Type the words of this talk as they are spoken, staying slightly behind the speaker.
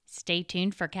Stay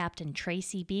tuned for Captain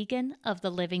Tracy Began of the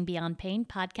Living Beyond Pain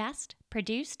podcast,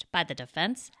 produced by the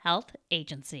Defense Health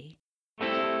Agency.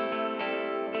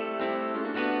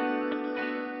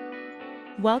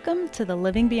 Welcome to the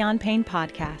Living Beyond Pain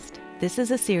podcast. This is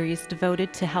a series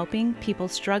devoted to helping people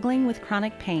struggling with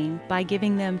chronic pain by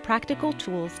giving them practical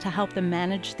tools to help them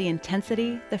manage the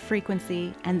intensity, the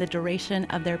frequency, and the duration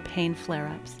of their pain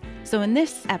flare-ups. So in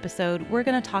this episode, we're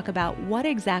going to talk about what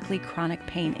exactly chronic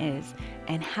pain is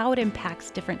and how it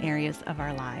impacts different areas of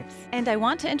our lives. And I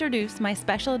want to introduce my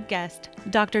special guest,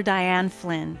 Dr. Diane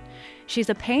Flynn.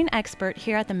 She's a pain expert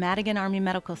here at the Madigan Army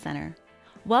Medical Center.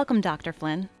 Welcome, Dr.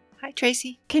 Flynn. Hi,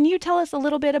 Tracy. Can you tell us a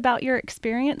little bit about your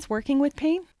experience working with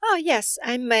pain? Oh, yes.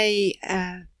 I'm a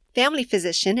family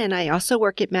physician, and I also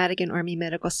work at Madigan Army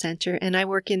Medical Center, and I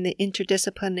work in the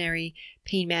Interdisciplinary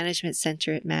Pain Management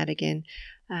Center at Madigan,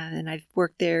 and I've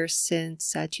worked there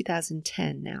since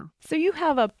 2010 now. So you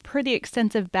have a pretty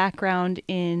extensive background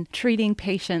in treating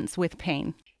patients with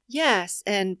pain. Yes,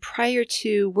 and prior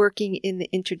to working in the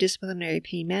Interdisciplinary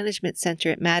Pain Management Center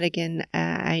at Madigan,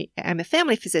 I'm a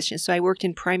family physician, so I worked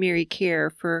in primary care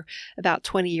for about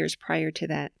 20 years prior to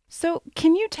that. So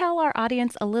can you tell our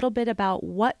audience a little bit about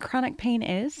what chronic pain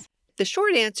is? The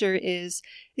short answer is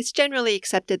it's generally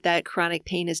accepted that chronic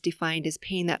pain is defined as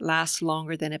pain that lasts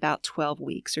longer than about 12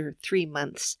 weeks or 3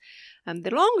 months.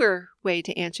 The longer way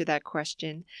to answer that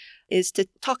question is to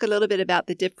talk a little bit about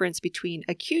the difference between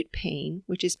acute pain,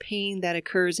 which is pain that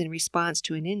occurs in response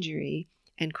to an injury,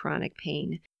 and chronic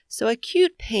pain. So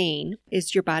acute pain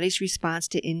is your body's response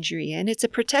to injury, and it's a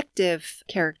protective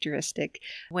characteristic.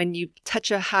 When you touch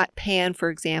a hot pan, for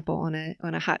example, on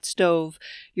a hot stove,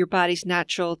 your body's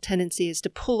natural tendency is to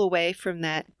pull away from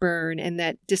that burn, and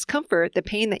that discomfort, the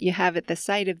pain that you have at the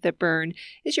site of the burn,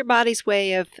 is your body's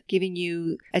way of giving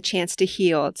you a chance to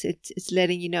heal. It's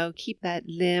letting you know, keep that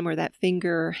limb or that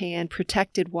finger or hand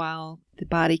protected while the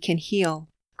body can heal.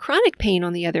 Chronic pain,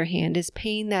 on the other hand, is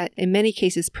pain that in many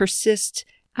cases persists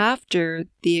after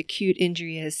the acute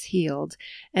injury has healed.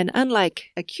 And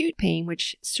unlike acute pain,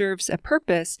 which serves a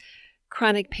purpose,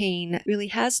 chronic pain really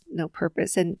has no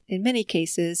purpose. And in many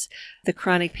cases, the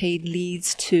chronic pain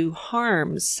leads to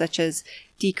harms such as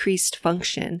decreased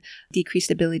function, decreased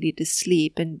ability to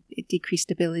sleep, and decreased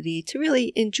ability to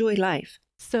really enjoy life.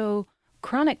 So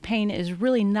chronic pain is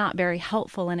really not very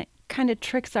helpful, and it kind of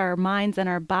tricks our minds and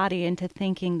our body into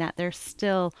thinking that there's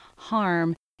still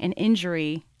harm and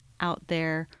injury out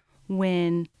there,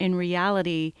 when in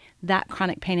reality that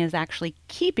chronic pain is actually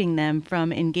keeping them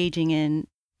from engaging in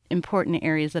important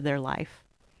areas of their life.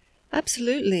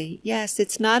 Absolutely. Yes,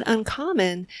 it's not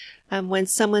uncommon when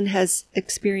someone has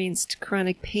experienced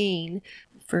chronic pain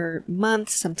for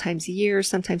months, sometimes years,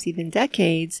 sometimes even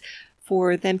decades,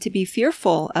 for them to be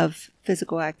fearful of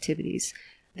physical activities.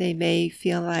 They may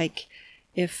feel like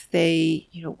if they,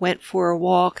 went for a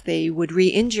walk, they would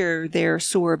re-injure their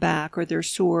sore back or their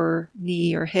sore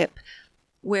knee or hip.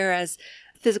 Whereas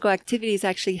physical activity is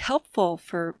actually helpful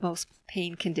for most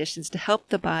pain conditions to help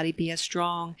the body be as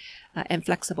strong and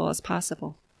flexible as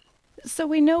possible. So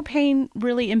we know pain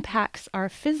really impacts our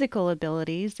physical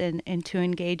abilities and to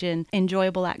engage in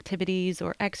enjoyable activities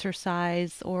or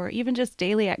exercise or even just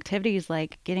daily activities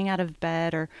like getting out of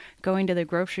bed or going to the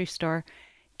grocery store.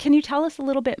 Can you tell us a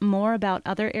little bit more about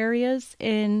other areas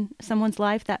in someone's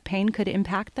life that pain could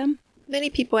impact them? Many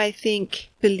people, I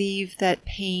think, believe that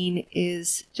pain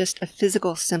is just a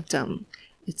physical symptom.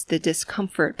 It's the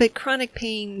discomfort. But chronic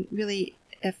pain really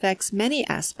affects many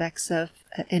aspects of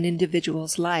an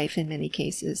individual's life in many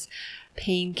cases.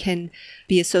 Pain can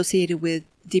be associated with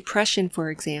depression, for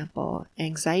example,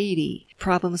 anxiety,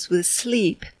 problems with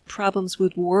sleep, problems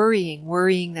with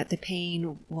worrying that the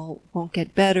pain won't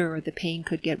get better or the pain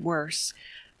could get worse.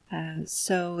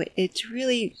 So it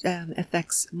really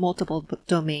affects multiple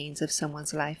domains of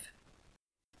someone's life.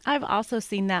 I've also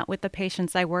seen that with the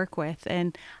patients I work with,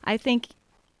 and I think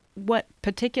what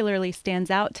particularly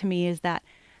stands out to me is that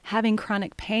having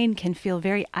chronic pain can feel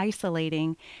very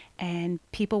isolating, and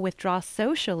people withdraw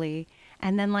socially.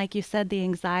 And then, like you said, the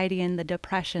anxiety and the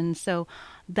depression. So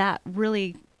that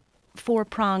really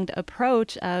four-pronged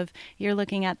approach of you're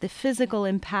looking at the physical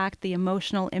impact, the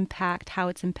emotional impact, how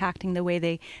it's impacting the way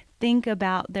they think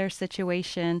about their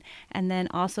situation, and then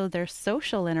also their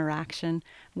social interaction,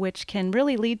 which can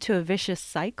really lead to a vicious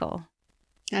cycle.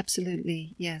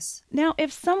 Absolutely, yes. Now,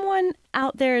 if someone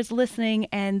out there is listening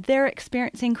and they're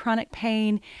experiencing chronic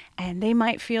pain and they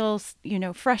might feel,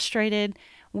 frustrated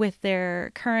with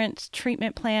their current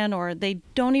treatment plan, or they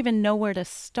don't even know where to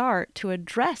start to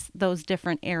address those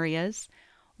different areas,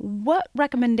 what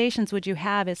recommendations would you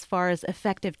have as far as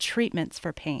effective treatments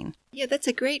for pain? Yeah, that's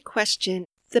a great question.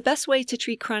 the best way to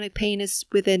treat chronic pain is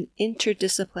with an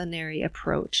interdisciplinary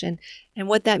approach. And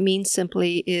what that means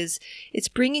simply is it's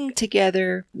bringing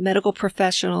together medical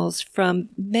professionals from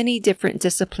many different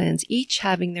disciplines, each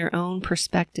having their own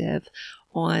perspective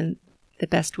on the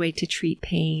best way to treat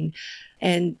pain,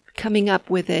 and coming up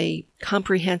with a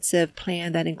comprehensive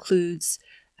plan that includes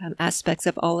aspects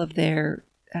of all of their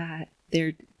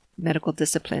medical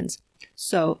disciplines.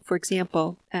 So, for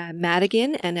example, at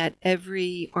Madigan and at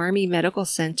every Army Medical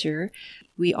Center,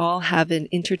 we all have an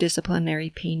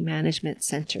interdisciplinary pain management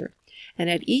center. And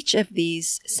at each of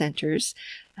these centers,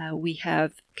 we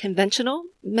have conventional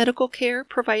medical care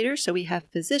providers. So we have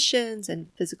physicians and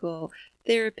physical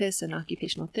therapists and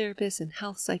occupational therapists and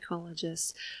health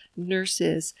psychologists,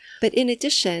 nurses. But in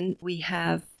addition, we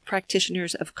have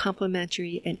practitioners of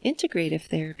complementary and integrative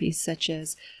therapies such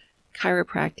as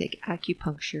chiropractic,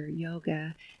 acupuncture,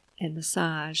 yoga, and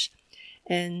massage.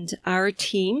 And our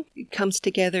team comes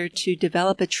together to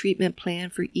develop a treatment plan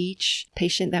for each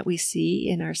patient that we see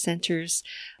in our centers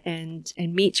and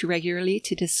meet regularly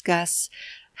to discuss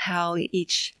how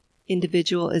each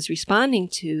individual is responding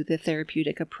to the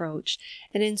therapeutic approach.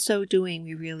 And in so doing,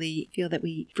 we really feel that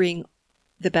we bring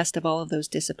the best of all of those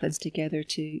disciplines together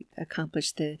to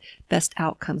accomplish the best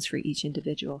outcomes for each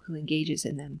individual who engages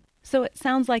in them. So it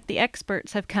sounds like the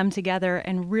experts have come together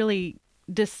and really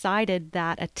decided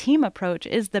that a team approach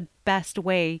is the best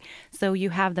way. So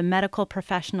you have the medical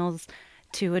professionals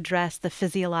to address the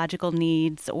physiological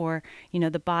needs or,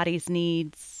 the body's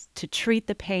needs to treat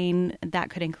the pain.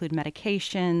 That could include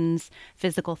medications,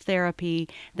 physical therapy.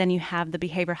 Then you have the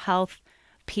behavioral health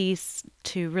piece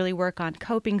to really work on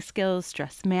coping skills,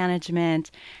 stress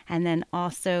management, and then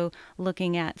also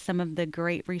looking at some of the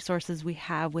great resources we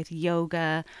have with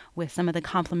yoga, with some of the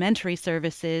complementary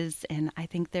services. And I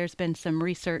think there's been some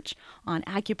research on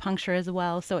acupuncture as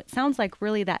well. So it sounds like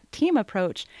really that team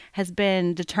approach has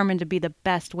been determined to be the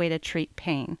best way to treat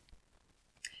pain.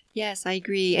 Yes, I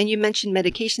agree. And you mentioned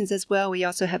medications as well. We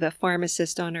also have a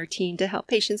pharmacist on our team to help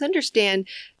patients understand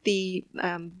the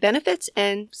benefits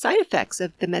and side effects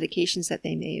of the medications that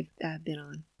they may have been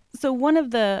on. So one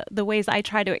of the ways I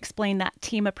try to explain that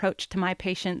team approach to my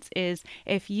patients is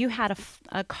if you had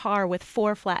a car with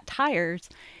 4 flat tires,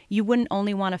 you wouldn't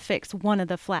only want to fix one of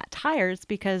the flat tires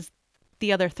because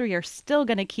the other 3 are still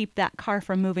going to keep that car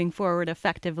from moving forward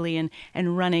effectively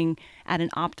and running at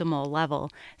an optimal level.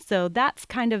 So that's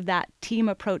kind of that team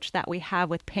approach that we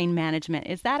have with pain management.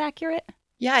 Is that accurate?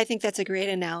 Yeah, I think that's a great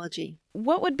analogy.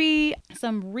 What would be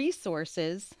some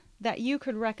resources that you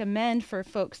could recommend for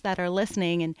folks that are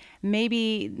listening and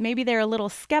maybe they're a little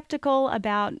skeptical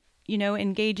about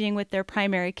engaging with their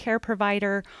primary care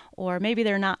provider, or maybe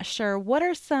they're not sure? What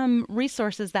are some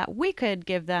resources that we could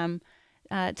give them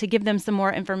to give them some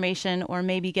more information or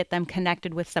maybe get them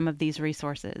connected with some of these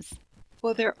resources?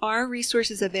 Well, there are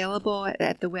resources available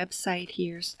at the website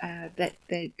here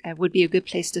that would be a good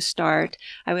place to start.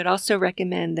 I would also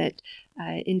recommend that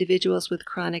individuals with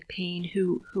chronic pain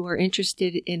who are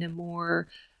interested in a more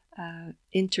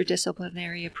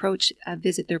interdisciplinary approach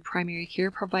visit their primary care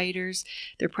providers.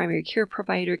 Their primary care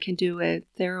provider can do a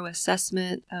thorough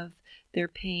assessment of their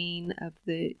pain, of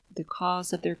the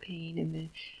cause of their pain,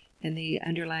 and the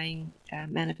underlying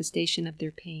manifestation of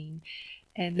their pain,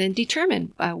 and then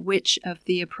determine which of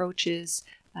the approaches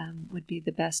would be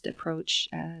the best approach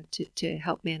to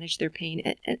help manage their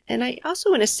pain. And I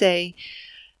also want to say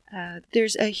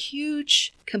there's a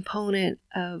huge component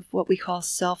of what we call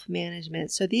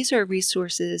self-management. So these are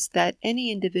resources that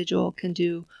any individual can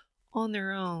do on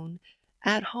their own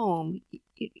at home,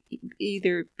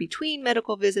 either between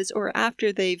medical visits or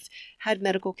after they've had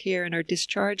medical care and are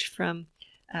discharged from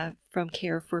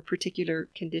care for a particular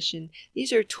condition.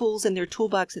 These are tools in their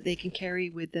toolbox that they can carry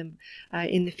with them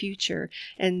in the future.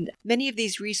 And many of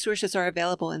these resources are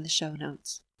available in the show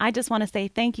notes. I just want to say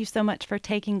thank you so much for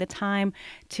taking the time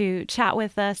to chat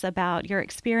with us about your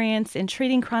experience in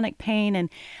treating chronic pain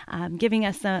and giving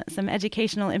us some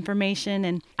educational information.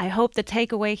 And I hope the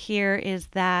takeaway here is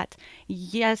that,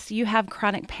 yes, you have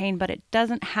chronic pain, but it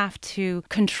doesn't have to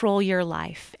control your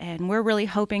life. And we're really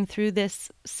hoping through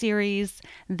this series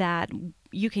that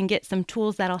you can get some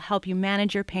tools that'll help you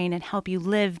manage your pain and help you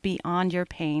live beyond your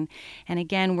pain. And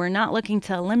again, we're not looking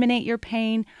to eliminate your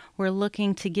pain. We're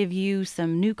looking to give you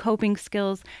some new coping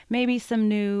skills, maybe some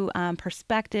new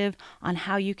perspective on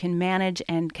how you can manage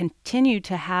and continue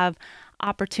to have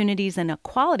opportunities and a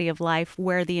quality of life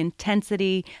where the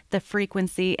intensity, the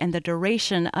frequency, and the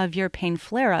duration of your pain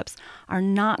flare-ups are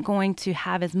not going to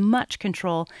have as much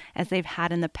control as they've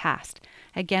had in the past.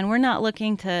 Again, we're not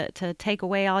looking to take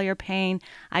away all your pain.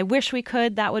 I wish we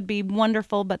could. That would be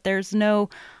wonderful, but there's no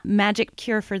magic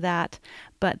cure for that.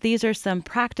 But these are some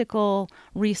practical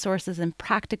resources and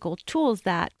practical tools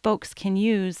that folks can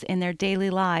use in their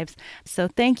daily lives. So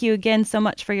thank you again so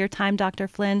much for your time, Dr.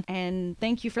 Flynn, and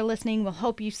thank you for listening. We'll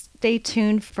hope you stay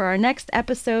tuned for our next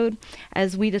episode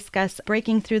as we discuss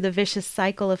breaking through the vicious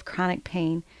cycle of chronic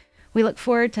pain. We look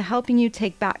forward to helping you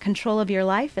take back control of your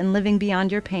life and living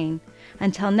beyond your pain.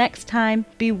 Until next time,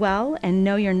 be well and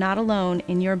know you're not alone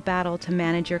in your battle to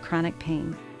manage your chronic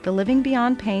pain. The Living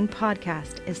Beyond Pain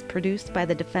podcast is produced by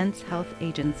the Defense Health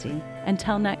Agency.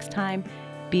 Until next time,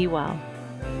 be well.